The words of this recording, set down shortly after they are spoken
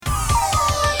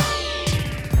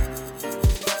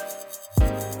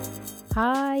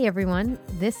Hi, everyone.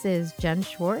 This is Jen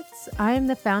Schwartz. I am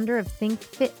the founder of Think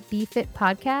Fit, Be Fit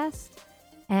podcast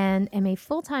and am a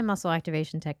full time muscle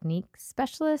activation technique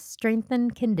specialist, strength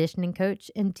and conditioning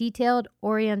coach, and detailed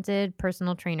oriented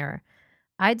personal trainer.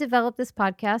 I developed this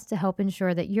podcast to help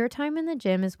ensure that your time in the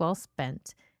gym is well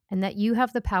spent and that you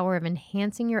have the power of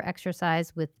enhancing your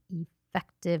exercise with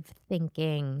effective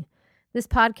thinking. This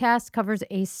podcast covers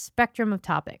a spectrum of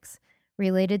topics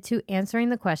related to answering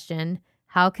the question,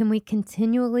 how can we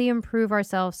continually improve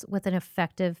ourselves with an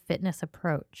effective fitness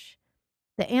approach?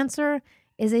 The answer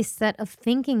is a set of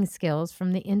thinking skills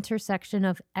from the intersection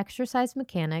of exercise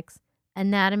mechanics,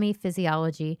 anatomy,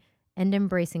 physiology, and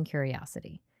embracing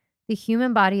curiosity. The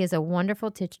human body is a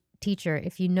wonderful teacher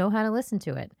if you know how to listen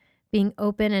to it. Being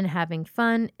open and having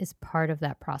fun is part of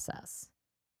that process.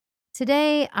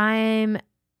 Today, I'm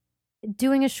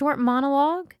doing a short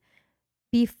monologue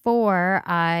before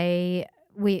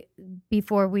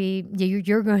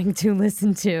you're going to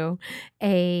listen to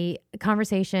a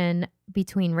conversation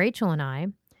between Rachel and I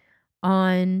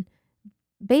on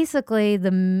basically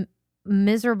the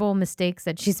miserable mistakes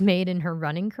that she's made in her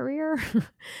running career.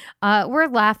 We're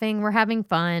laughing, we're having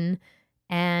fun,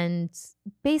 and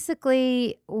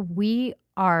basically we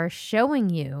are showing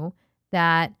you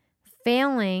that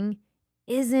failing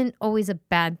isn't always a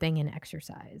bad thing in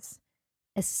exercise,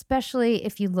 especially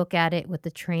if you look at it with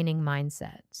the training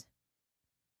mindset.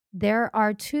 There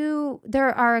are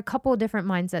a couple of different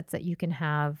mindsets that you can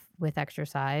have with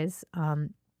exercise,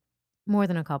 more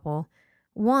than a couple.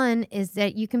 One is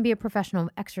that you can be a professional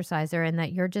exerciser and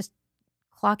that you're just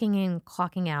clocking in,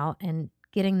 clocking out, and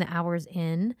getting the hours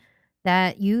in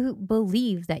that you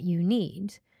believe that you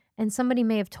need. And somebody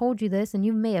may have told you this, and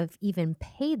you may have even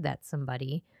paid that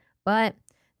somebody. But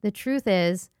the truth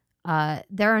is,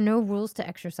 there are no rules to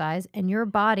exercise, and your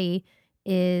body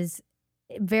is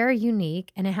very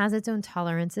unique and it has its own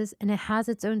tolerances and it has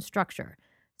its own structure.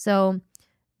 So,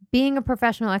 being a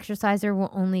professional exerciser will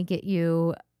only get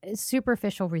you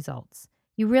superficial results.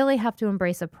 You really have to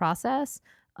embrace a process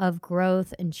of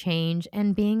growth and change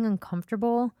and being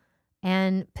uncomfortable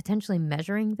and potentially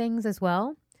measuring things as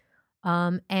well,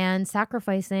 and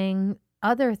sacrificing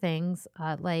other things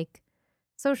like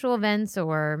social events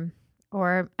or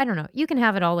I don't know. You can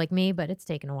have it all like me, but it's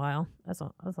taken a while. That's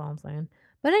all I'm saying.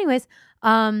 But anyways,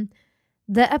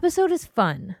 the episode is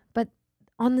fun, but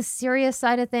on the serious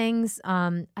side of things,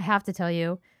 I have to tell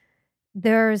you,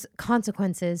 there's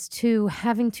consequences to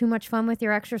having too much fun with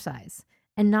your exercise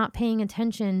and not paying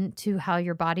attention to how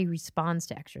your body responds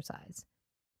to exercise.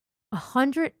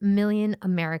 100 million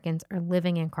Americans are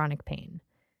living in chronic pain.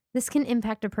 This can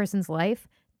impact a person's life.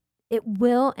 It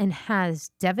will and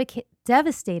has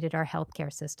devastated our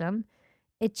healthcare system.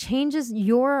 It changes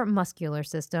your muscular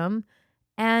system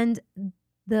and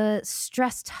the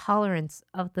stress tolerance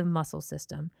of the muscle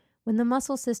system. When the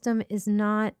muscle system is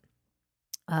not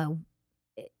operating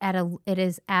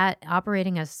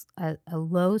as a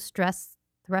low stress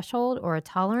threshold or a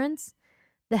tolerance,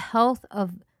 the health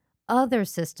of other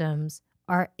systems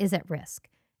is at risk.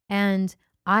 And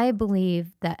I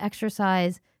believe that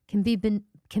exercise can be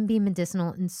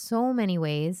medicinal in so many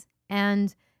ways,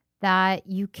 and that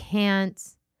you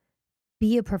can't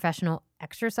be a professional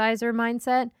exerciser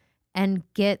mindset and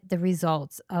get the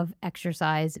results of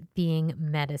exercise being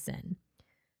medicine.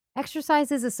 Exercise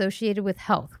is associated with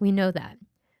health. We know that.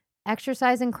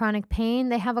 Exercise and chronic pain,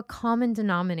 they have a common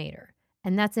denominator,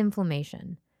 and that's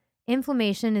inflammation.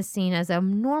 Inflammation is seen as a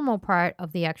normal part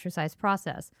of the exercise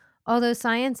process. Although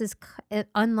science is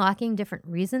unlocking different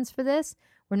reasons for this,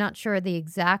 we're not sure the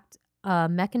exact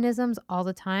mechanisms all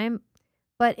the time,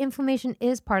 but inflammation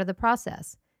is part of the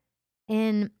process.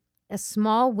 In a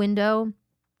small window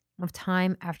of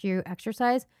time after you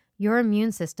exercise, your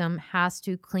immune system has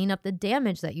to clean up the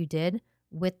damage that you did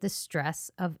with the stress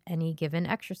of any given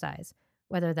exercise,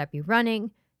 whether that be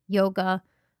running, yoga,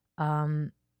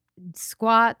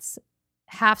 squats,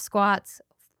 half squats,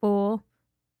 full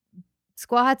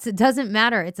squats. It doesn't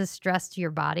matter. It's a stress to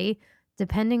your body,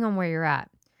 depending on where you're at.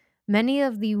 Many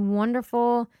of the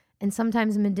wonderful and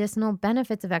sometimes medicinal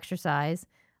benefits of exercise,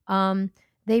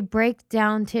 they break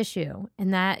down tissue,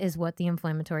 and that is what the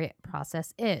inflammatory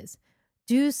process is.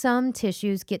 Do some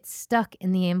tissues get stuck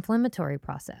in the inflammatory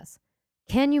process?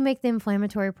 Can you make the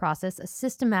inflammatory process a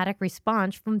systematic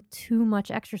response from too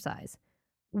much exercise?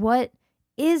 What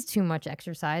is too much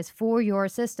exercise for your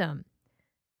system?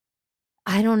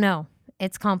 I don't know.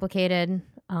 It's complicated.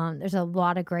 There's a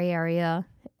lot of gray area,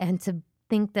 and to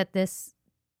think that this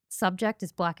subject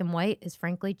is black and white is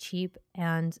frankly cheap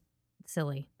and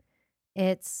silly.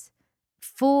 It's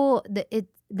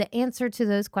the answer to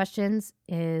those questions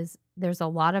is there's a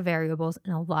lot of variables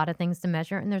and a lot of things to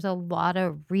measure, and there's a lot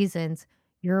of reasons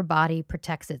your body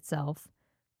protects itself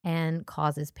and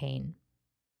causes pain.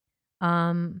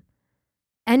 Um,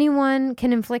 Anyone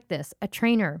can inflict this. A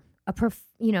trainer,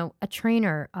 a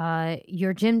trainer,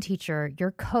 your gym teacher,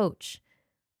 your coach.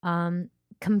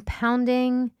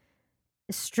 Compounding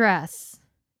stress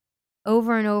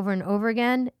over and over and over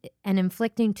again and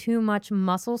inflicting too much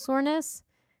muscle soreness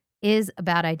is a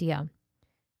bad idea.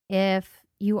 If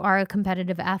you are a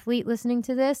competitive athlete listening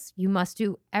to this, you must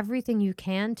do everything you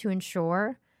can to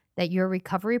ensure that your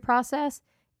recovery process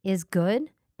is good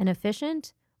and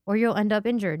efficient, or you'll end up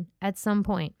injured at some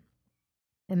point.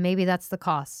 And maybe that's the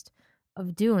cost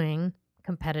of doing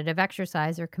competitive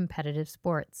exercise or competitive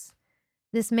sports.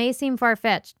 This may seem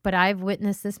far-fetched, but I've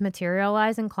witnessed this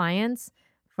materialize in clients,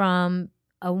 from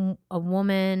a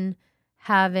woman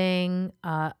having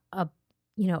a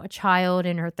child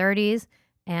in her 30s,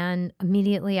 and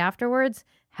immediately afterwards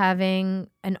having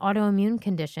an autoimmune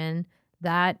condition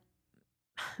that,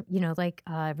 like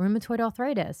rheumatoid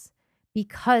arthritis,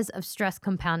 because of stress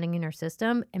compounding in her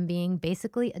system and being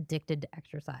basically addicted to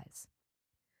exercise.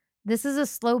 This is a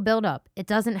slow buildup. It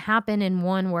doesn't happen in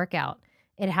one workout.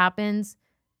 It happens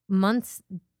months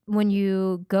when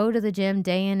you go to the gym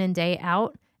day in and day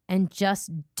out and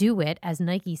just do it, as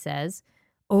Nike says,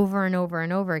 over and over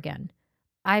and over again.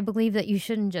 I believe that you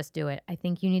shouldn't just do it. I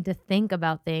think you need to think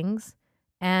about things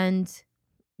and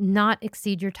not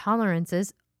exceed your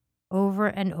tolerances over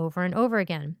and over and over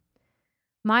again.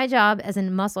 My job as a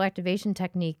muscle activation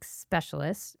techniques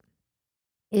specialist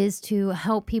is to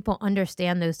help people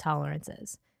understand those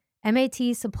tolerances.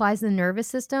 MAT supplies the nervous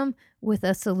system with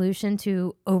a solution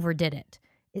to overdid it.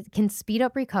 It can speed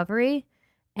up recovery,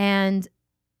 and,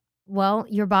 well,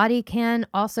 your body can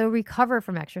also recover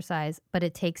from exercise, but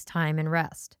it takes time and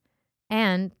rest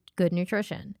and good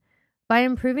nutrition. By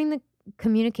improving the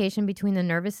communication between the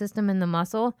nervous system and the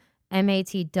muscle,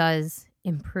 MAT does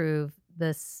improve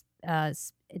this.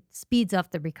 It speeds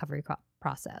up the recovery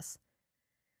process.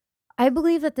 I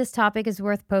believe that this topic is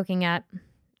worth poking at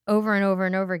over and over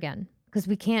and over again, because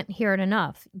we can't hear it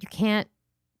enough. You can't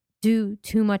do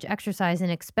too much exercise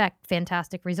and expect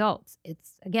fantastic results.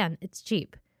 It's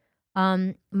cheap.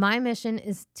 My mission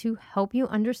is to help you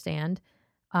understand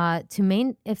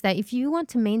if you want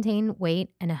to maintain weight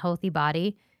and a healthy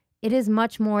body, it is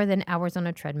much more than hours on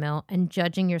a treadmill and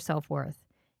judging your self-worth.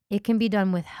 It can be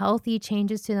done with healthy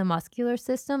changes to the muscular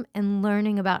system and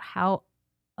learning about how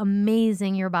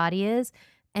amazing your body is,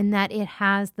 and that it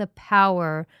has the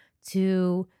power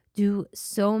to do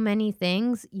so many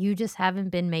things. You just haven't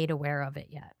been made aware of it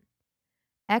yet.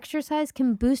 Exercise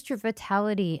can boost your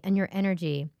vitality and your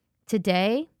energy.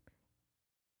 Today,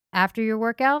 after your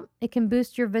workout, it can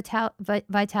boost your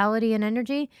vitality and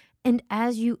energy. And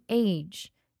as you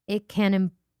age, it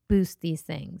can boost these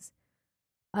things.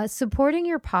 Supporting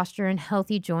your posture and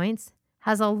healthy joints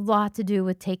has a lot to do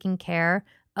with taking care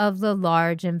of the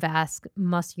large and vast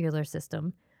muscular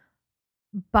system.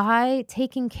 By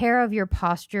taking care of your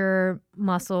posture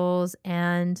muscles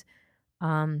and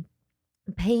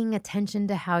paying attention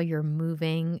to how you're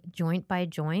moving joint by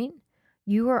joint,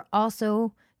 you are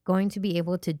also going to be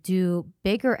able to do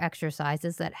bigger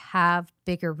exercises that have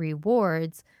bigger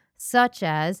rewards, such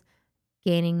as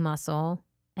gaining muscle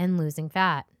and losing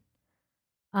fat.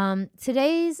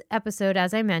 Today's episode,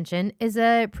 as I mentioned, is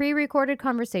a pre-recorded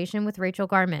conversation with Rachel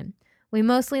Garman. We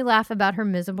mostly laugh about her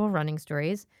miserable running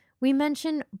stories. We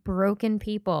mention broken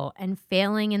people and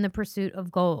failing in the pursuit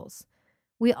of goals.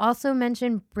 We also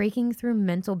mention breaking through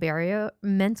mental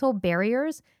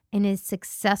barriers in a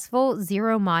successful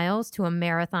 0 miles to a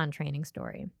marathon training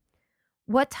story.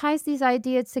 What ties these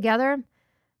ideas together?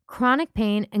 Chronic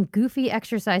pain and goofy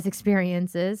exercise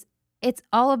experiences. It's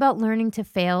all about learning to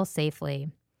fail safely.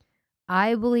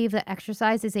 I believe that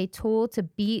exercise is a tool to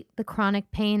beat the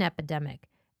chronic pain epidemic,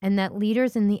 and that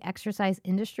leaders in the exercise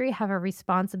industry have a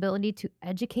responsibility to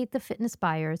educate the fitness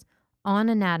buyers on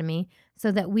anatomy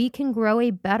so that we can grow a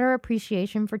better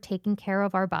appreciation for taking care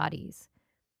of our bodies.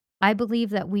 I believe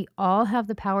that we all have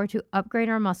the power to upgrade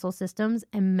our muscle systems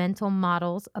and mental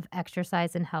models of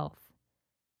exercise and health.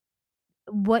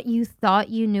 What you thought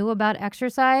you knew about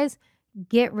exercise,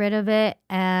 get rid of it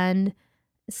and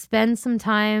spend some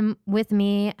time with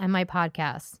me and my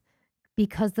podcast,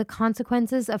 because the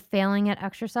consequences of failing at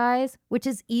exercise, which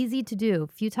is easy to do,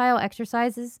 futile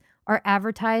exercises are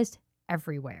advertised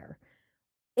everywhere.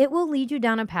 It will lead you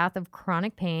down a path of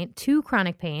chronic pain,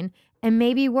 and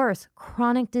maybe worse,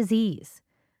 chronic disease.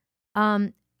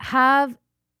 Have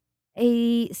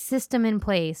a system in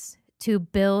place to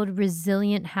build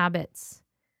resilient habits.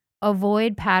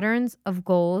 avoid patterns of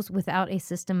goals without a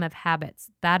system of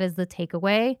habits. That is the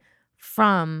takeaway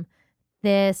from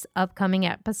this upcoming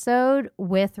episode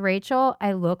with Rachel.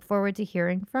 I look forward to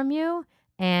hearing from you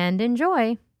and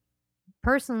enjoy.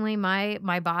 Personally,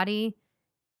 my body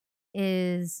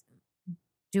is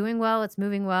doing well, it's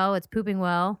moving well, it's pooping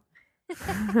well.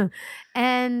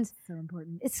 And So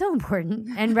important. it's so important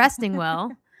and resting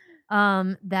well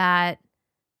that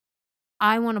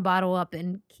I want to bottle up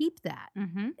and keep that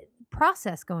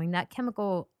process going, that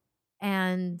chemical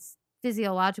and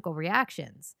physiological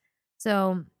reactions.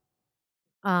 So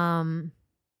I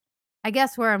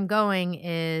guess where I'm going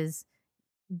is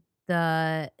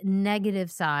the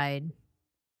negative side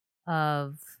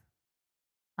of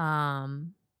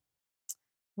um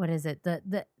what is it?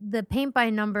 The paint by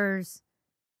numbers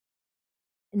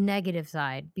negative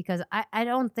side, because I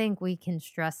don't think we can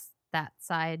stress that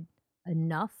side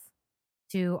enough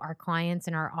to our clients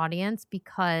and our audience,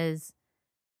 because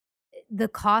the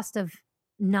cost of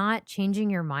not changing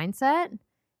your mindset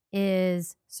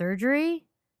is surgery,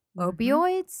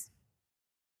 opioids,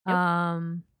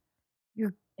 Yep.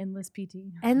 your Endless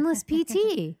PT. endless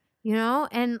PT,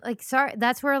 and like, sorry,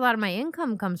 that's where a lot of my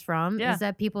income comes from, Yeah. is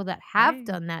that people that have Right.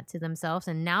 done that to themselves,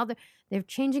 and now they're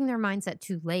changing their mindset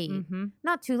too late.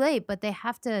 Not too late, but they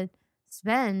have to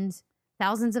spend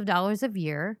thousands of dollars a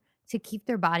year to keep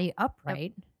their body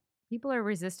upright. People are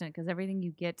resistant because everything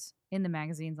you get in the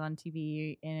magazines, on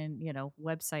TV, and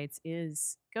websites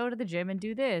is go to the gym and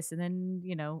do this, and then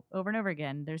over and over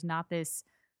again. There's not this,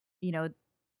 you know,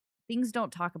 things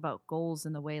don't talk about goals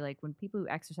in the way, like when people who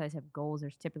exercise have goals.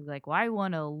 There's typically like, well, I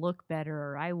want to look better,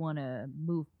 or I want to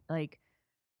move. Like,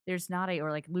 there's not a,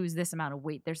 or like lose this amount of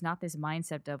weight. There's not this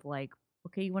mindset of like,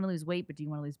 okay, you want to lose weight, but do you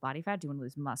want to lose body fat? Do you want to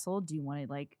lose muscle? Do you want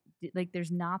to like?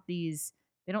 There's not these.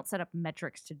 They don't set up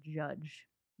metrics to judge.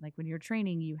 Like when you're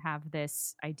training, you have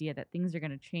this idea that things are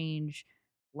going to change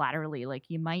laterally. Like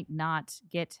you might not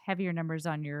get heavier numbers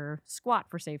on your squat,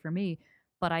 for me,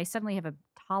 but I suddenly have a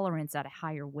tolerance at a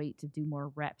higher weight to do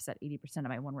more reps at 80% of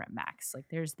my 1 rep max. Like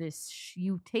there's this,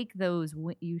 you take those,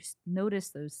 notice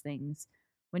those things.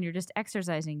 When you're just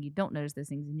exercising, you don't notice those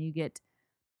things and you get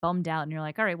bummed out and you're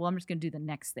like, all right, well, I'm just going to do the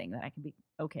next thing that I can be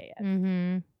okay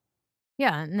at.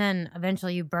 Yeah, and then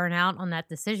eventually you burn out on that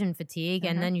decision fatigue,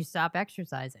 and then you stop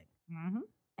exercising.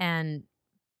 And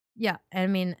yeah, I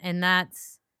mean, and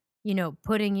that's,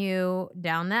 putting you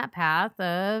down that path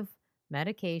of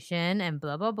medication and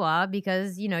blah, blah, blah,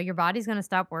 because, your body's going to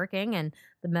stop working, and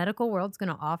the medical world's going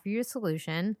to offer you a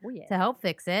solution to help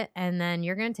fix it. And then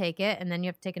you're going to take it, and then you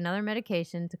have to take another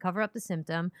medication to cover up the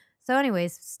symptom. So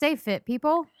anyways, stay fit,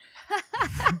 people.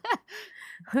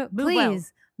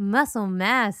 Please, muscle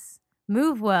mass,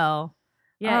 move well.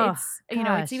 Yeah,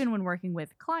 Oh, it's even when working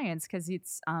with clients, because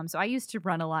it's so I used to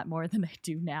run a lot more than I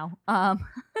do now.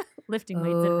 Lifting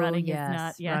weights and running is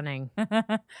not running.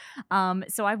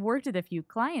 So I've worked with a few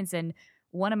clients, and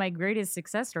one of my greatest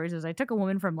success stories is I took a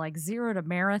woman from like 0 to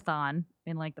marathon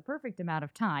in like the perfect amount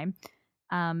of time.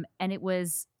 And it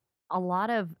was a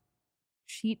lot of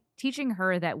teaching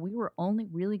her that we were only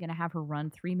really going to have her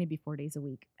run 3, maybe 4 days a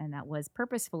week. And that was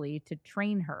purposefully to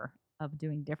train her of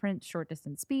doing different short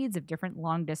distance speeds, of different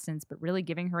long distance, but really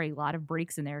giving her a lot of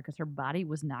breaks in there because her body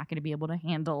was not going to be able to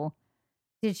handle.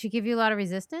 Did she give you a lot of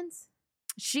resistance?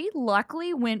 She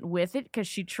luckily went with it because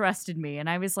she trusted me. And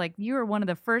I was like, you were one of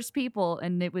the first people.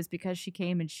 And it was because she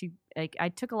came, and she, like, I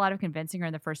took a lot of convincing her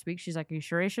in the first week. She's like, are you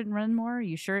sure I shouldn't run more? Are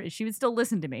you sure? She would still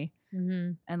listen to me.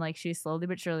 And like, she slowly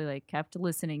but surely like kept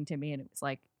listening to me. And it was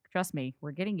like, trust me,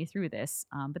 we're getting you through this.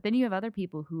 But then you have other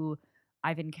people who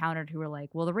I've encountered who are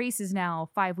like, well, the race is now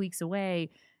 5 weeks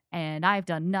away and I've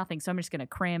done nothing, so I'm just going to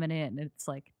cram it in. And it's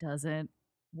like, doesn't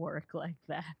work like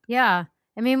that. Yeah.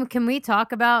 I mean, can we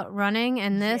talk about running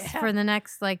and this for the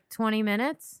next like 20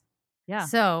 minutes? Yeah.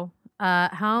 So,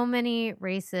 how many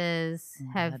races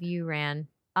have you ran?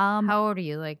 How old are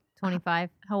you? Like 25?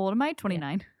 How old am I?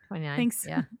 29. Yeah, 29. Thanks.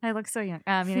 Yeah. I look so young.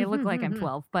 I mean, I look like I'm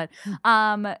 12, but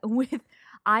I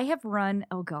have run,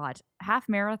 oh God, half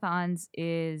marathons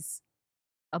is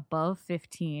above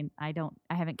 15. I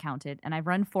haven't counted, and I've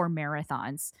run 4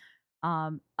 marathons.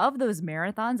 Of those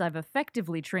marathons, I've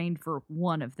effectively trained for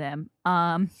one of them.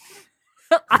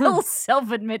 I'll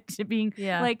self-admit to being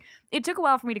like, it took a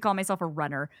while for me to call myself a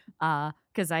runner,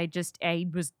 because I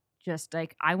was just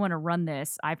like, I want to run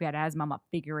this. I've got asthma. I'm gonna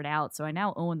figure it out. So I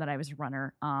now own that I was a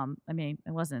runner. I mean,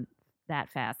 it wasn't that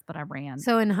fast, but I ran.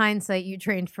 So in hindsight, you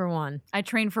trained for one. I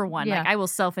trained for one. Yeah. Like I will But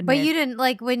self-admit. you didn't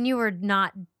like when you were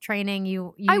not training,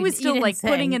 I was you still didn't like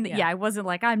putting say, in the I wasn't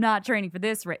like I'm not training for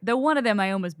this though one of them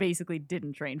I almost basically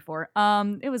didn't train for.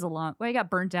 It was a long I got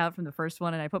burnt out from the first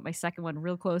one and I put my second one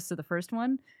real close to the first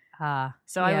one.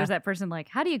 So I yeah. was that person like,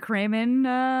 how do you cram in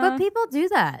But people do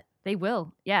that. they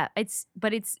will. Yeah. It's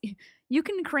you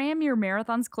can cram your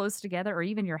marathons close together or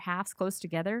even your halves close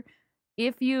together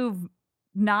if you've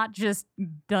not just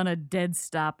done a dead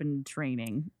stop in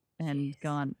training and Jeez.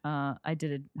 gone, I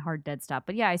did a hard dead stop.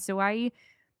 But yeah, so I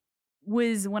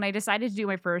was when I decided to do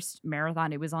my first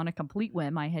marathon, it was on a complete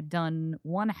whim. I had done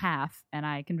one half and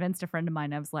I convinced a friend of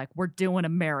mine. I was like, we're doing a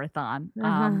marathon.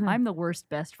 I'm the worst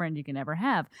best friend you can ever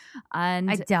have. And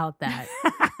I doubt that.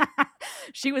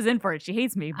 she was in for it. She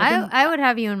hates me. But I would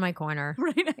have you in my corner.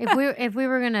 right? If we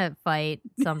were gonna fight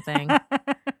something.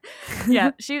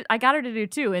 Yeah, I got her to do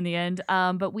two in the end.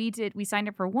 But we signed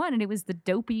up for one and it was the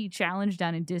Dopey Challenge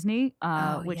down in Disney,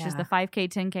 which is the 5K,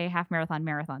 10K, half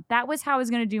marathon. That was how I was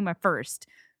gonna do my first.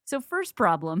 So first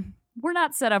problem, we're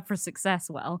not set up for success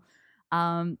well.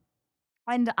 And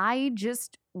I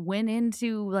just went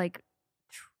into like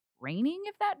training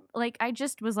if that like I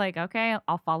just was like, okay,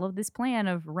 I'll follow this plan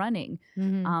of running.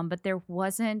 Mhm. But there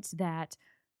wasn't that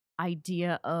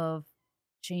idea of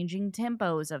changing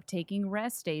tempos, of taking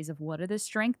rest days, of what are the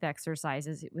strength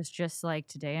exercises. It was just like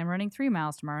today I'm running 3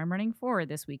 miles, tomorrow I'm running 4,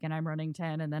 this weekend I'm running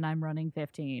 10, and then I'm running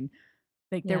 15.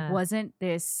 Like there Yeah. wasn't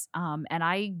this and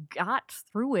I got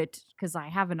through it because I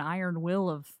have an iron will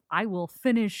of I will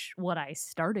finish what I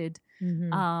started.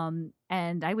 Mhm.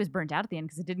 And I was burnt out at the end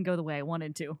because it didn't go the way I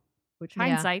wanted to. Which Yeah.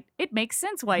 hindsight, it makes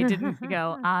sense why it didn't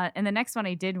go. And the next one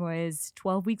I did was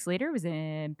 12 weeks later. It was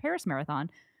in Paris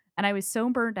Marathon. And I was so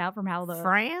burnt out from how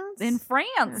France? in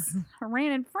France. I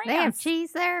ran in France. They have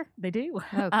cheese there? They do.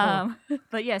 Oh, cool.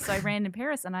 But yeah, so I ran in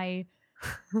Paris and I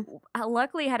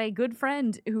luckily had a good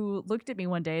friend who looked at me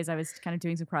one day as I was kind of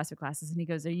doing some CrossFit classes and he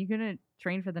goes, "Are you going to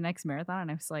train for the next marathon?"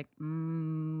 And I was like,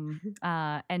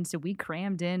 and so we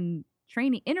crammed in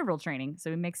interval training. So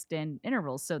we mixed in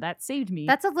intervals. So that saved me.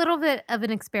 That's a little bit of an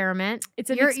experiment. It's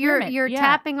an experiment. You're Yeah.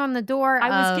 tapping on the door I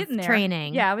was of getting there.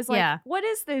 training. Yeah, I was like, Yeah. what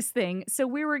is this thing? So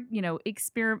we were,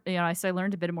 so I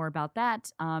learned a bit more about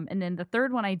that. And then the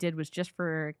third one I did was just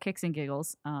for kicks and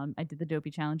giggles. I did the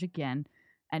Dopey Challenge again,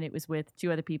 and it was with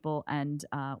 2 other people, and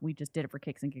we just did it for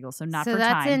kicks and giggles. So not So for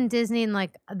that's time. in Disney in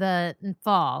like the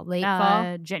fall, late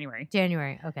fall? January.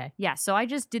 January. Okay. Yeah, so I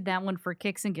just did that one for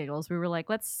kicks and giggles. We were like,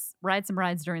 let's ride some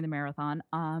rides during the marathon.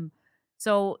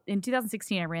 So in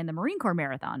 2016, I ran the Marine Corps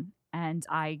Marathon, and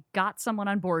I got someone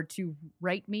on board to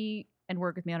write me and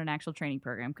work with me on an actual training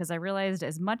program because I realized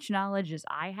as much knowledge as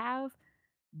I have,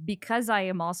 because I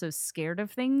am also scared of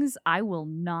things, I will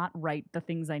not write the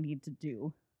things I need to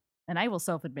do. And I will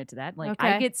self-admit to that. Like,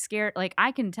 I Okay. get scared. Like,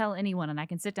 I can tell anyone and I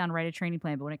can sit down and write a training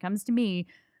plan. But when it comes to me,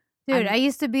 Dude, I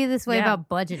used to be this way Yeah. about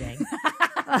budgeting.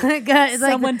 It's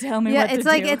someone tell me yeah, what to it's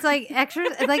like do. it's like extra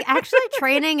like actually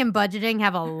training and budgeting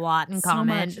have a lot in So common.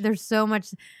 much. There's so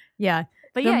much. Yeah.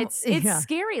 But The yeah, mo- it's yeah.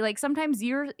 scary. Like sometimes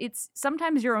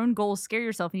your own goals scare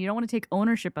yourself and you don't want to take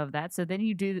ownership of that. So then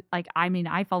you do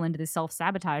I fall into this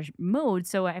self-sabotage mode.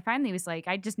 So I finally was like,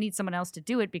 I just need someone else to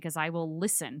do it because I will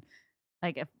listen.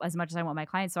 As much as I want my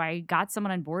clients. So I got someone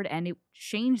on board and it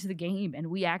changed the game and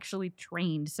we actually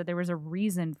trained. So there was a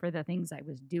reason for the things I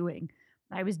was doing.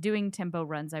 I was doing tempo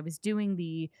runs. I was doing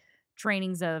the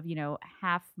trainings of,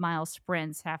 half-mile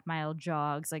sprints, half-mile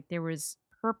jogs. Like there was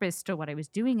purpose to what I was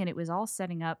doing and it was all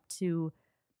setting up to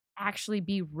actually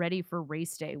be ready for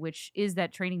race day, which is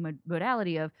that training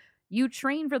modality of you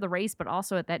train for the race, but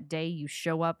also at that day you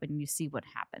show up and you see what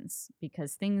happens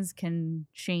because things can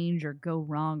change or go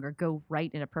wrong or go right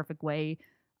in a perfect way.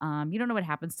 You don't know what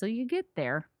happens till you get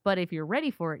there, but if you're ready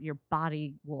for it, your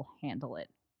body will handle it.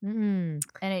 Mm.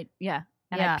 And I Yeah.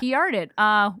 PR'd it.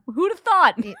 Who'd have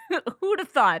thought? Yeah. Who'd have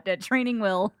thought that training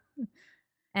will?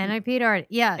 And I PR'd.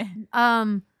 Yeah.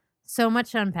 So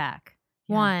much to unpack.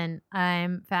 Yeah. One,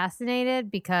 I'm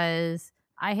fascinated because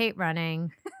I hate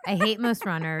running. I hate most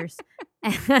runners.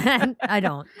 And I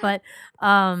don't, but It's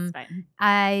fine.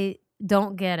 I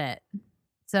don't get it.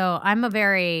 So I'm a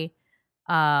very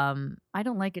I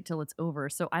don't like it till it's over.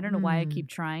 So I don't know why I keep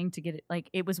trying to get it. Like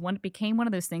it became one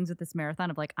of those things with this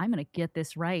marathon of like, I'm going to get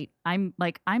this right. I'm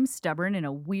stubborn in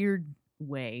a weird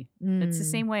way. It's the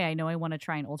same way I know I want to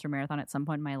try an ultra marathon at some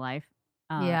point in my life.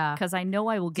 Yeah. Because I know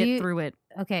I will get through it.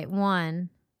 Okay, one,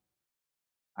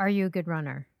 are you a good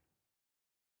runner?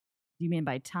 Do you mean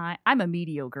by time? I'm a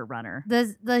mediocre runner.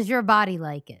 Does your body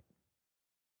like it?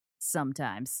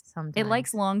 Sometimes. It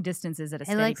likes sometimes. long distances at a It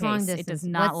steady likes long pace. It does distance.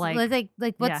 not like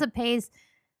What's yeah. the pace?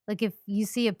 Like if you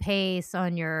see a pace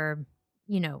on your,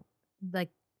 you know,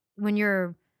 like when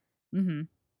you're Mhm.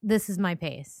 this is my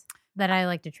pace that I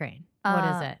like to train. What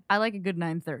is it? I like a good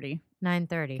 9:30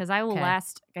 9:30. because I will Okay.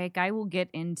 last. Like I will get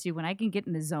into when I can get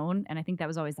in the zone, and I think that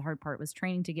was always the hard part was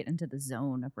training to get into the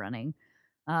zone of running.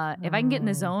 If I can get in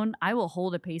the Oh, zone, I will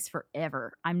hold a pace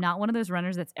forever. I'm not one of those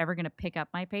runners that's ever going to pick up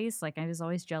my pace. Like I was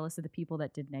always jealous of the people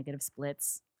that did negative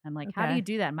splits. I'm like, how do you okay.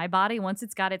 do that? My body, once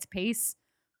it's got its pace,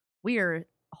 we are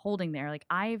holding there. Like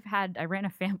I ran a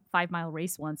 5 mile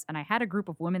race once, and I had a group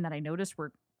of women that I noticed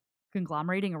were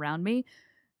conglomerating around me.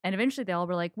 And eventually they all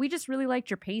were like, we just really liked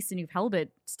your pace and you've held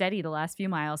it steady the last few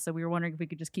miles. So we were wondering if we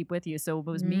could just keep with you. So it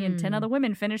was me and 10 Mm. other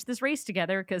women finished this race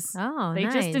together because Oh, they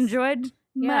just nice. enjoyed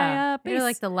Yeah. my You're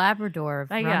like pace. the Labrador of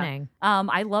Yeah. running.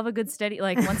 I love a good steady,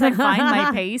 like once I find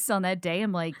my pace on that day,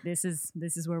 I'm like, this is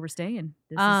where we're staying.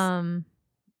 This is Um,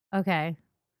 okay.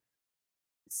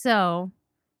 So,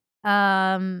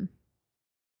 um,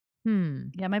 hmm.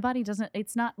 yeah, my body doesn't,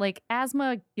 it's not like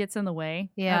asthma gets in the way of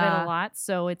it a Yeah. lot.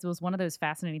 So it was one of those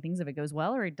fascinating things if it goes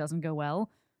well or it doesn't go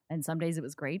well. And some days it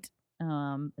was great.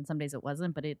 And some days it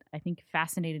wasn't. But it, I think,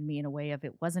 fascinated me in a way of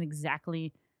it wasn't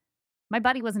exactly, my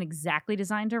body wasn't exactly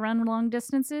designed to run long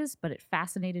distances, but it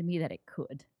fascinated me that it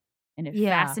could. And it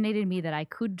Yeah. fascinated me that I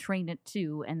could train it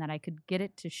too and that I could get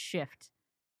it to shift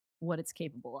what it's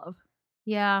capable of.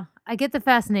 Yeah. I get the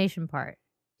fascination part.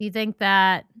 Do you think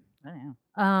that I don't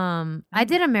know. I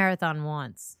did a marathon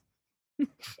once.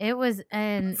 It was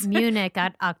in Munich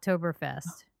at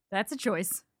Oktoberfest. That's a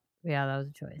choice. Yeah, that was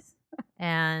a choice.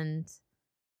 And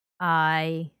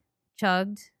I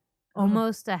chugged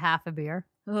almost a half a beer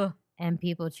Ugh, and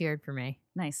people cheered for me.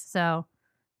 nice. So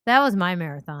that was my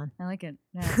marathon. I like it.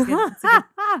 Yeah, it's good.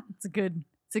 It's a good.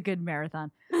 It's a good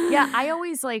marathon. Yeah, I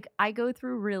always like I go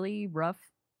through really rough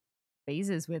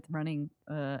phases with running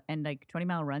and like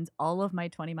 20-mile runs. All of my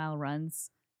 20-mile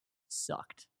runs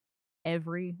sucked.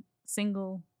 Every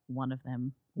single one of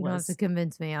them You don't have to was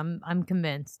convince me. I'm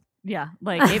convinced. yeah,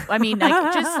 like I mean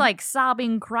like just like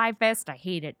sobbing cry fest. I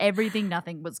hate it. Everything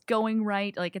nothing was going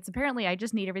right. Like it's apparently I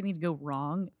just need everything to go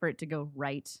wrong for it to go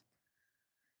right.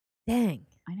 Dang.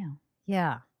 I know.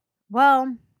 Yeah.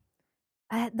 Well,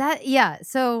 yeah.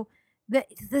 So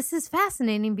this is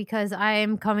fascinating because I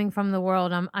am coming from the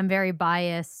world. I'm very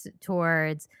biased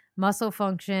towards muscle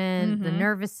function, the Mhm.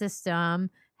 nervous system,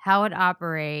 how it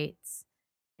operates,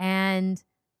 and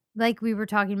like we were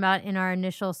talking about in our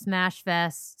initial Smash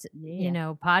Fest,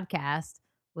 Yeah. podcast,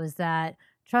 was that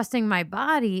trusting my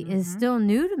body is Mhm. still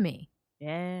new to me.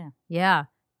 Yeah. Yeah.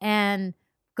 And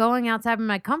going outside of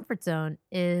my comfort zone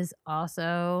is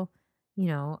also,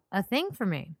 a thing for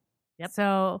me. Yep.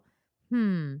 So,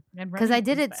 And because I running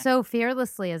did comes it back. so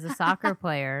fearlessly as a soccer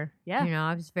player. Yeah.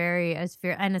 I was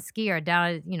and a skier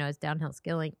down, it's downhill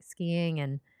skiing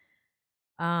and,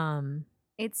 um,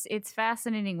 It's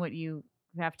fascinating what you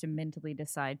have to mentally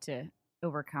decide to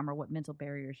overcome or what mental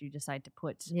barriers you decide to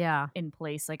put yeah. in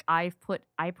place. Like I put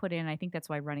in, I think that's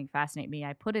why running fascinate me.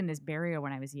 I put in this barrier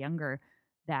when I was younger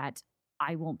that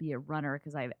I won't be a runner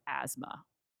because I have asthma.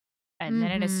 And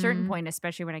then at a certain Mhm. point,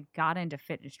 especially when I got into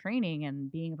fitness training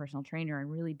and being a personal trainer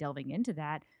and really delving into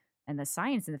that and the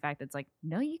science and the fact that it's like,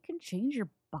 no, you can change your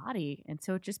body. And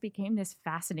so it just became this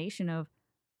fascination of,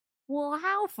 well,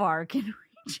 how far can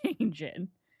we change it?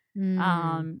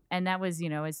 Mm. And that was,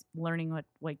 as learning what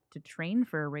like to train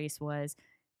for a race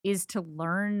is to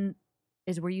learn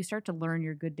is where you start to learn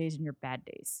your good days and your bad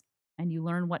days. And you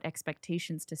learn what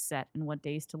expectations to set and what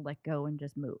days to let go and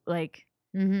just move. Like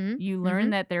Mhm. you learn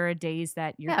Mhm. that there are days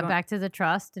that you're Yeah, going back to the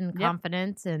trust and Yep.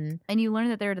 confidence and And you learn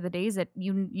that there are the days that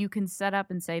you can set up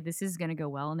and say this is going to go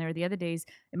well and there are the other days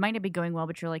it might not be going well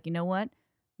but you're like, "You know what?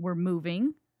 We're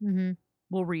moving. mhm.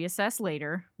 We'll reassess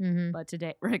later. Mhm. But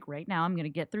today like right now I'm going to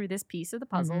get through this piece of the Mhm.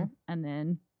 puzzle and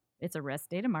then it's a rest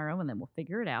day tomorrow and then we'll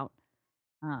figure it out."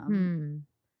 Um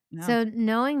Hmm. no. So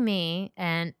knowing me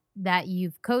and that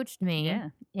you've coached me Yeah.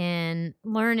 in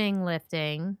learning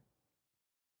lifting,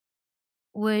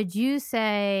 would you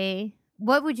say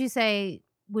what would you say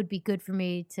would be good for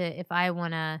me to if I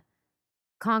want to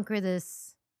conquer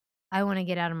this, I want to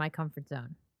get out of my comfort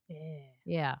zone?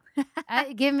 Yeah.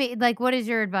 Give me like what is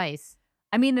your advice?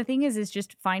 I mean, the thing is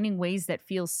just finding ways that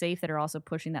feel safe that are also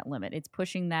pushing that limit. It's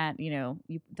pushing that, you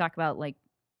talk about like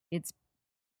it's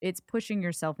it's pushing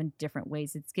yourself in different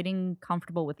ways. It's getting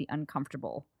comfortable with the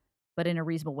uncomfortable, but in a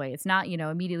reasonable way. It's not,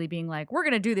 immediately being like, we're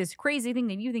going to do this crazy thing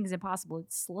that you think is impossible.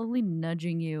 It's slowly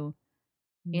nudging you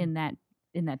Mm.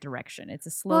 in that direction. It's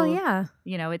a Well, slow,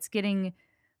 yeah. it's getting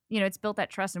it's built that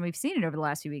trust, and we've seen it over the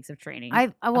last few weeks of training. I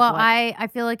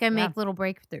feel like I Yeah. make little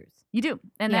breakthroughs. You do.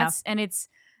 And Yeah.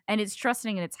 it's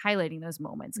trusting, and it's highlighting those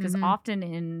moments, because Mhm. often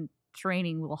in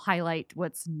training we'll highlight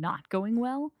what's not going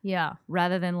well Yeah.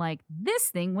 rather than like, this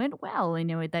thing went well.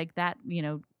 Like that,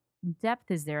 depth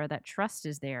is there, that trust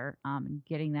is there, and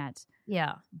getting that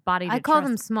Yeah. body to I call trust.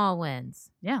 them small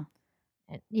wins. Yeah.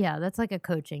 Yeah, that's like a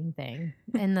coaching thing.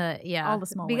 And All the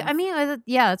small wins. I mean,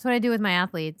 yeah, that's what I do with my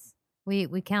athletes.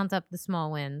 We count up the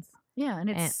small wins. Yeah, and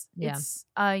yeah.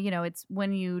 it's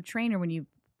when you train or when you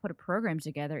put a program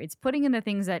together, it's putting in the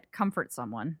things that comfort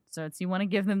someone. So you want to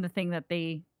give them the thing that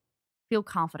they feel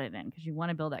confident in, because you want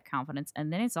to build that confidence.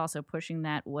 And then it's also pushing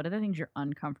that, what are the things you're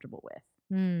uncomfortable with,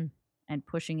 Mm. and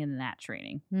pushing in that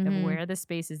training Mhm. of where are the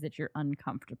spaces that you're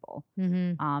uncomfortable.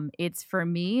 Mhm. It's for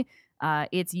me,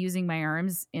 it's using my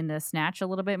arms in the snatch a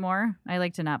little bit more. I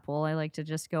like to not pull. I like to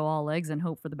just go all legs and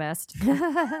hope for the best.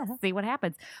 See what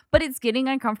happens. But it's getting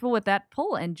uncomfortable with that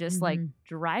pull and just like Mhm.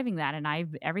 driving that. And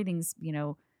everything's,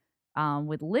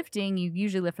 with lifting, you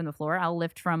usually lift from the floor. I'll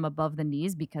lift from above the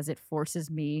knees because it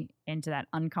forces me into that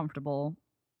uncomfortable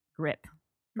grip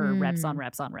for reps on Mm.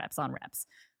 reps on reps on reps.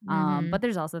 Mhm. But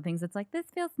there's also things that's like, this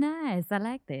feels nice. I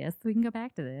like this. We can go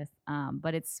back to this.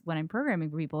 But it's when I'm programming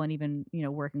for people, and even,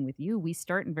 working with you, we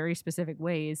start in very specific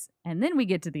ways, and then we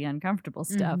get to the uncomfortable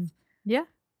stuff. Mhm. Yeah.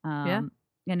 Yeah.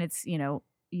 And it's,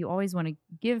 you always want to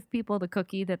give people the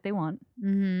cookie that they want,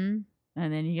 Mhm.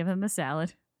 and then you give them the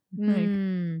salad. Like,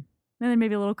 Mm. and then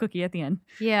maybe a little cookie at the end.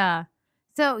 Yeah.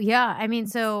 So, yeah, I mean,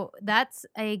 so that's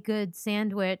a good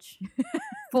sandwich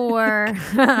for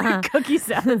Cookie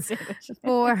salad sandwich.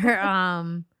 for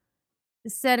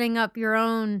setting up your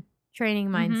own training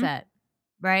Mhm. mindset,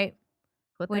 right?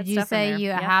 Put Would that you stuff in say there. you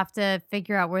Yep. have to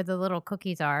figure out where the little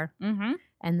cookies are Mhm.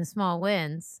 and the small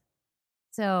wins?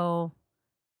 So,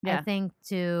 I Yeah. think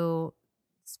to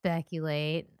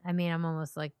speculate, I mean, I'm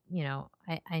almost like,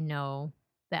 I know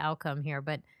the outcome here,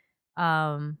 but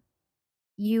um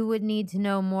you would need to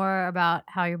know more about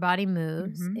how your body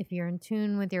moves. Mhm. If you're in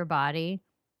tune with your body,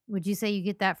 would you say you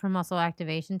get that from muscle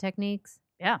activation techniques?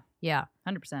 Yeah. Yeah.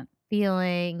 100%.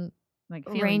 Feeling Like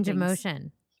feeling range of things.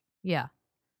 motion. Yeah.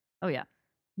 Oh yeah.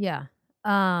 Yeah.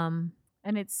 Um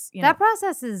And it's, that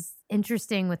process is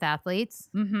interesting with athletes.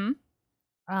 Mhm.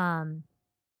 Um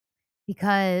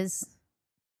because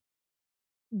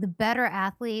the better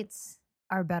athletes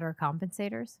are better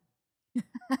compensators.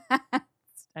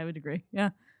 I would agree.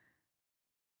 Yeah.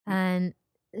 And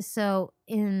so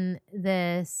in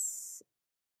the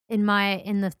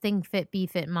Think Fit Be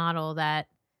Fit model that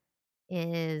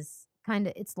is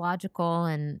it's logical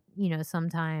and,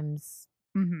 sometimes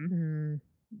Mhm. mm,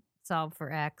 solve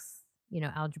for X,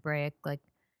 algebraic, like,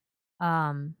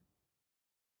 um,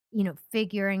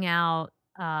 figuring out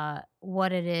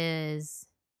what it is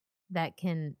that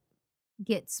can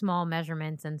get small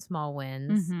measurements and small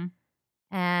wins Mhm.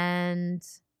 and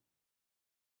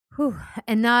whew,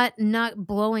 and not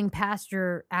blowing past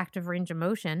your active range of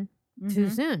motion too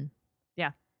Mhm. soon.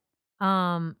 Yeah.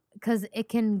 Because it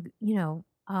can,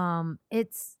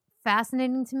 it's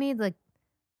fascinating to me, like,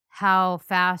 how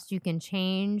fast you can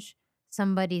change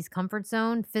somebody's comfort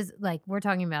zone. Like, we're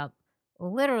talking about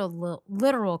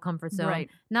literal comfort zone, Right.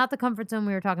 not the comfort zone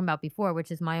we were talking about before, which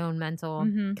is my own mental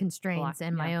Mhm. constraints Block.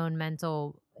 and my Yeah. own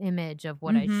mental image of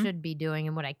what I Mhm. should be doing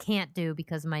and what I can't do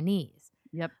because of my knees.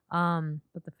 Yep. Um,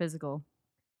 But the physical.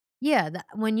 yeah,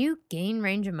 when you gain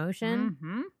range of motion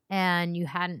Mhm. and you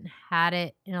hadn't had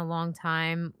it in a long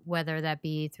time, whether that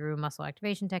be through muscle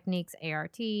activation techniques,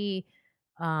 ART,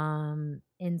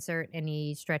 insert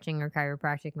any stretching or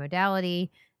chiropractic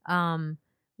modality.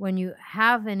 When you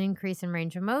have an increase in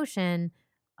range of motion,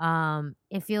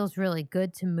 it feels really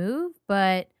good to move,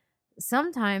 but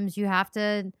sometimes you have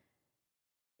to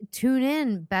tune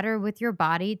in better with your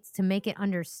body to make it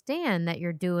understand that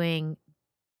you're doing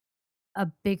a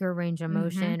bigger range of Mhm.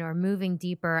 motion or moving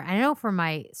deeper. I know for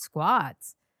my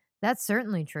squats, that's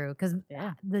certainly true because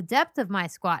Yeah. the depth of my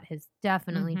squat has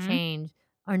definitely Mhm. changed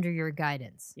under your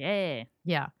guidance. Yeah.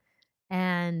 Yeah.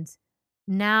 And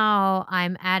now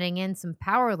I'm adding in some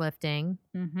powerlifting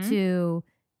Mhm. to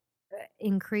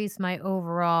increase my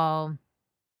overall,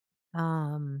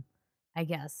 um, I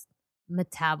guess,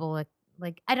 metabolic,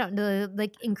 like, I don't know,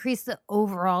 like, increase the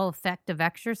overall effect of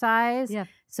exercise Yeah.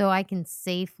 so I can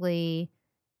safely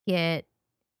get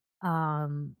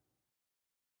um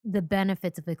the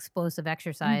benefits of explosive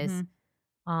exercise.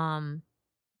 Mhm. Um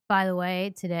by the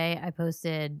way, today I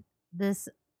posted this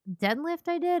deadlift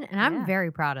I did and I'm Yeah.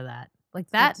 very proud of that. Like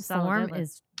Good, that solid form deadlift.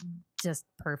 is just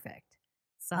perfect.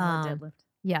 Solid deadlift.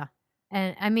 Yeah.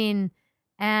 And I mean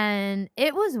and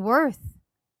it was worth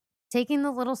taking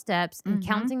the little steps and Mhm.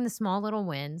 counting the small little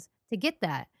wins to get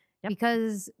that. Yep.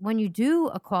 Because when you do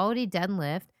a quality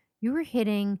deadlift, you are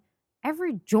hitting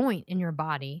every joint in your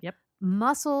body, Yep.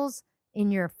 muscles in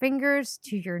your fingers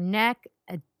to your neck,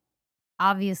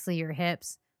 obviously your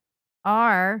hips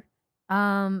are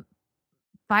um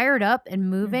fired up and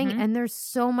moving, Mhm. and there's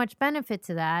so much benefit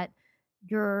to that.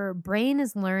 Your brain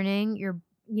is learning,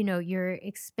 you're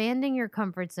expanding your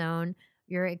comfort zone,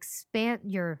 your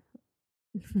your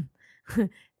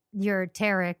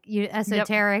Yep.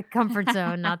 esoteric comfort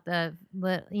zone, not the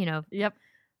Yep.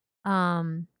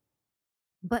 um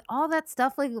but all that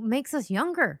stuff like makes us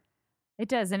younger. It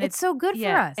does, and It's it's so good for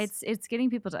yeah, us. it's getting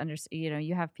people to understand.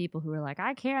 You have people who are like,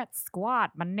 "I can't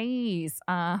squat, my knees."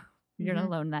 You're not Mhm.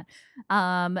 alone in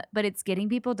that. But it's getting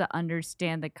people to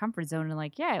understand the comfort zone and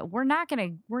like, yeah, we're not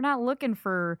looking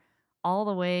for all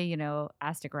the way,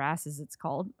 ass to grass as it's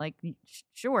called. Like,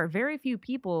 sure, very few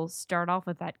people start off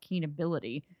with that keen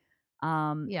ability.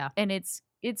 Yeah. And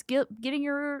getting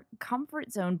your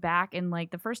comfort zone back, and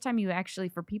like the first time you actually,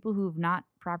 for people who've not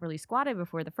properly squatted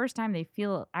before, the first time they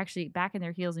feel actually back in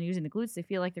their heels and using the glutes, they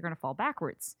feel like they're going to fall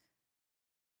backwards.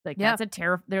 Like Yeah. that's a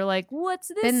terror. They're like, "What's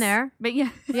Been this?" there. But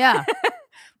yeah, Yeah.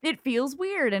 it feels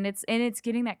weird, and it's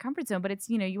getting that comfort zone. But it's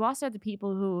you also have the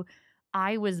people who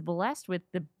I was blessed with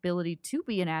the ability to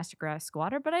be an ass to grass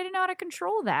squatter, but I didn't know how to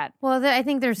control that. Well, I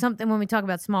think there's something when we talk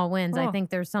about small wins, I Oh, think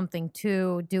there's something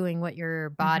to doing what your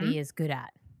mm-hmm. body is good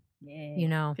at, you Yeah,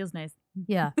 know? feels nice.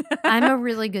 Yeah. I'm a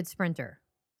really good sprinter.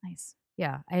 Nice.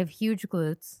 Yeah. I have huge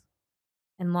glutes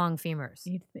and long femurs.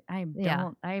 I Yeah.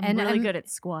 don't. I'm And really I'm good at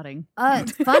squatting.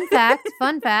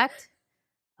 fun fact,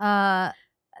 uh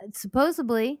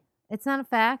supposedly, it's not a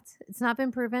fact. It's not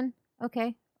been proven.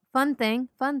 Okay. Fun thing.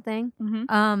 Mhm.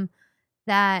 Um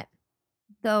that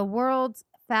the world's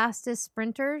fastest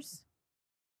sprinters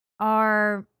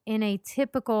are in a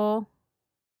typical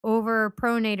over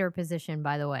pronator position,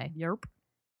 by the way, Yerp.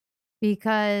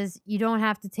 because you don't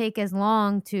have to take as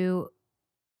long to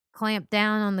clamp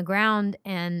down on the ground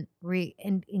and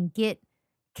and get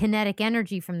kinetic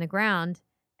energy from the ground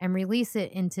and release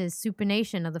it into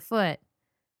supination of the foot.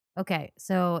 Okay,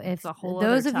 so That's if a whole other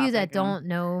those of you that topic, don't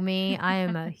know me, I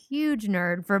am a huge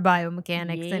nerd for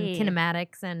biomechanics and Yeah.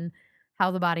 kinematics and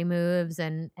how the body moves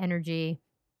and energy.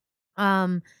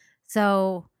 Um,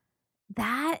 so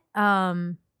that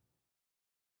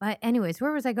but anyways,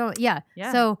 where was I going? Yeah.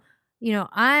 Yeah. So,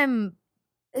 I'm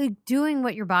doing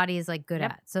what your body is like good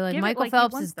Yep. at. So like Give it Michael like you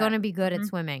Phelps is once going that. to be good at Mhm.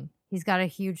 swimming. He's got a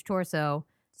huge torso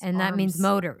and that means Arms.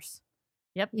 motors.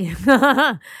 Yep.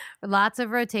 Yeah. Lots of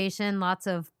rotation, lots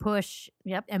of push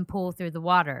Yep. and pull through the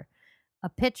water. A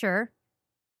pitcher,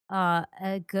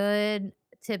 a good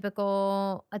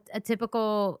typical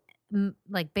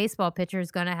like baseball pitcher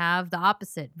is going to have the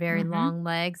opposite, very Mhm. long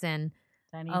legs and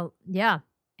Tiny. oh yeah,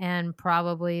 and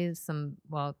probably some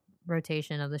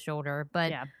rotation of the shoulder,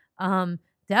 but Yeah. um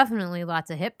definitely lots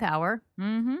of hip power.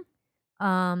 Mhm.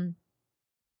 Um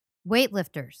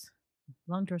Weightlifters.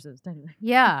 Long torsos. Tiny leg.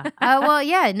 Yeah. Well,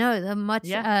 yeah, no, the much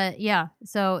Yeah. yeah.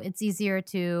 So it's easier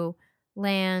to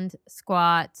land,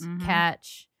 squat, Mhm.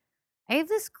 catch. I have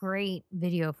this great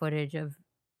video footage of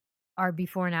our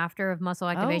before and after of muscle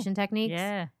Oh. activation techniques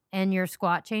Yeah. and your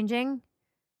squat changing.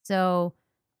 So,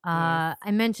 Yes.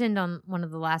 I mentioned on one of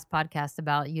the last podcasts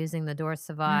about using the Mhm.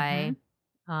 dorsify.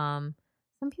 Um,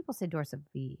 some people say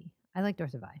dorsivy. I like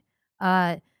dorsify.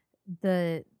 Uh,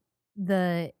 the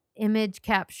the image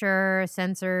capture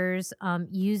sensors,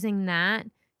 using that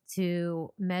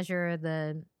to measure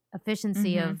the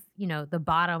efficiency Mhm. of the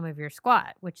bottom of your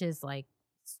squat, which is like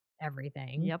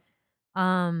everything. Yep.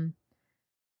 Um,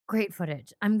 Great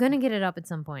footage. I'm gonna get it up at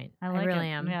some point. I I like really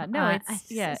it. am. Yeah. No,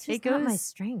 It's it just not my goes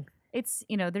strength. it's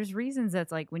there's reasons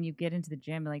that's like when you get into the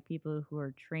gym, like people who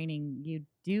are training, you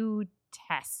do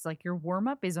tests. Like your warm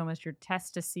up is almost your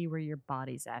test to see where your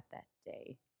body's at that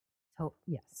day. Oh,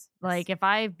 yes. Yes. Like if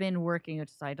I've been working, which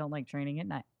is I don't like training at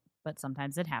night, but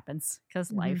sometimes it happens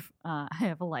because Mhm. life. I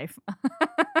have a life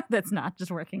that's not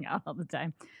just working out all the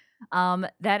time.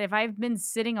 That if I've been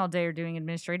sitting all day or doing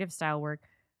administrative style work,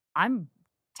 I'm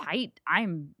tight.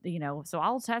 So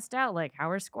I'll test out like how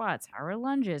are squats, how are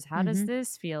lunges, how does Mhm.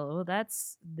 this feel? Oh,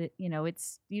 that's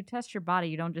it's you test your body.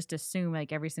 You don't just assume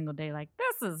like every single day, like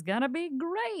this is gonna be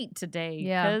great today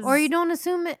Yeah. Or you because don't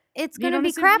assume it's you gonna don't be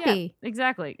assume. Yeah, crappy.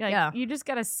 exactly. Like Yeah. you just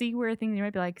gotta see where things you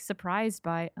might be like surprised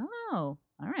by. Oh,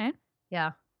 all right.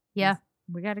 Yeah. This- Yeah.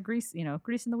 We got to grease in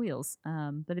the wheels.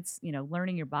 But it's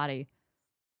learning your body.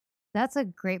 That's a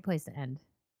great place to end.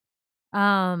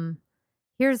 Um,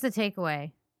 Here's the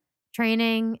takeaway.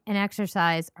 Training and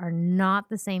exercise are not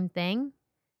the same thing.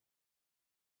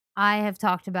 I have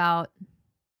talked about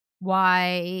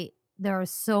why there are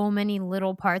so many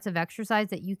little parts of exercise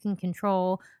that you can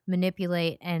control,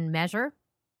 manipulate, and measure.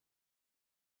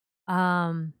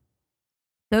 Um,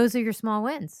 those are your small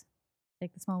wins.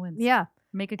 Take the small wins. Yeah.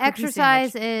 Make a cookie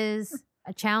Exercise sandwich. is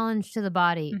a challenge to the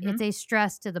body. Mhm. It's a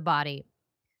stress to the body.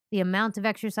 The amount of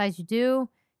exercise you do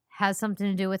has something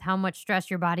to do with how much stress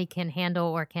your body can handle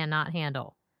or cannot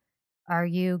handle. Are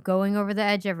you going over the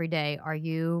edge every day? Are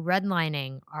you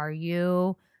redlining? Are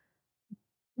you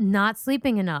not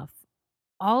sleeping enough?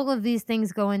 All of these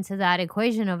things go into that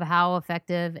equation of how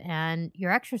effective and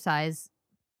your exercise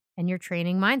and your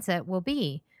training mindset will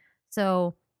be.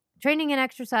 So, training and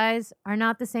exercise are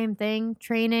not the same thing.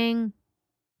 Training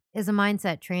is a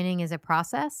mindset, training is a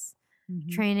process, Mhm.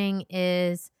 training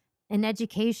is an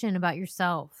education about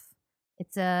yourself.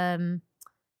 It's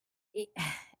it,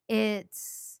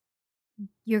 it's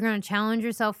you're going to challenge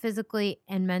yourself physically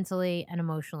and mentally and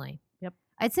emotionally. Yep.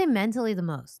 I'd say mentally the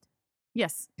most.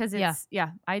 Yes, because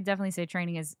Yeah. I definitely say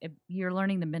training is you're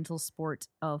learning the mental sport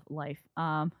of life,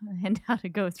 and how to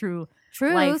go through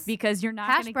life Truth. because you're not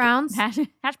Hash gonna browns. hash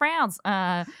browns.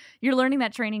 You're learning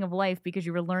that training of life because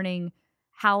you were learning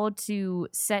how to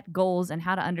set goals and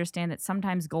how to understand that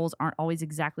sometimes goals aren't always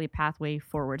exactly a pathway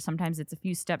forward. Sometimes it's a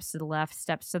few steps to the left,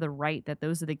 steps to the right, that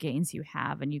those are the gains you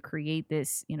have, and you create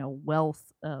this,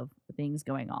 wealth of things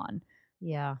going on.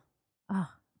 Yeah. Oh,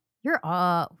 you're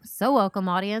so welcome,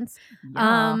 audience.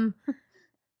 Yeah.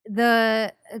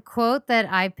 The quote that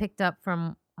I picked up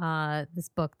from this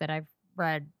book that I've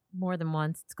read more than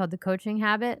once, it's called The Coaching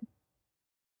Habit.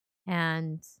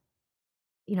 And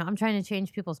I'm trying to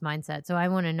change people's mindset. So I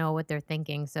want to know what they're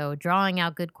thinking. So drawing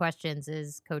out good questions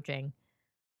is coaching,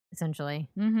 essentially.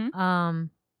 Mm-hmm.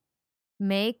 Um,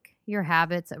 make your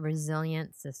habits a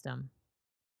resilient system.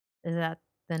 Is that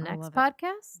the I next love it.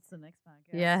 podcast? It's the next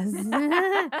podcast. Yes.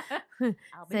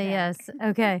 I'll be Say back. yes.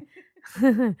 Okay.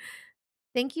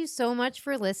 Thank you so much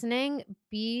for listening.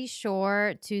 Be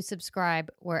sure to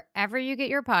subscribe wherever you get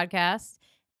your podcast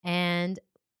and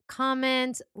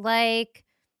comment, like,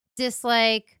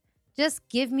 dislike. Just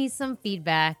give me some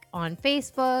feedback on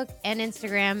Facebook and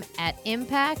Instagram at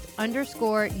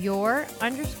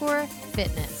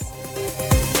impact_your_fitness.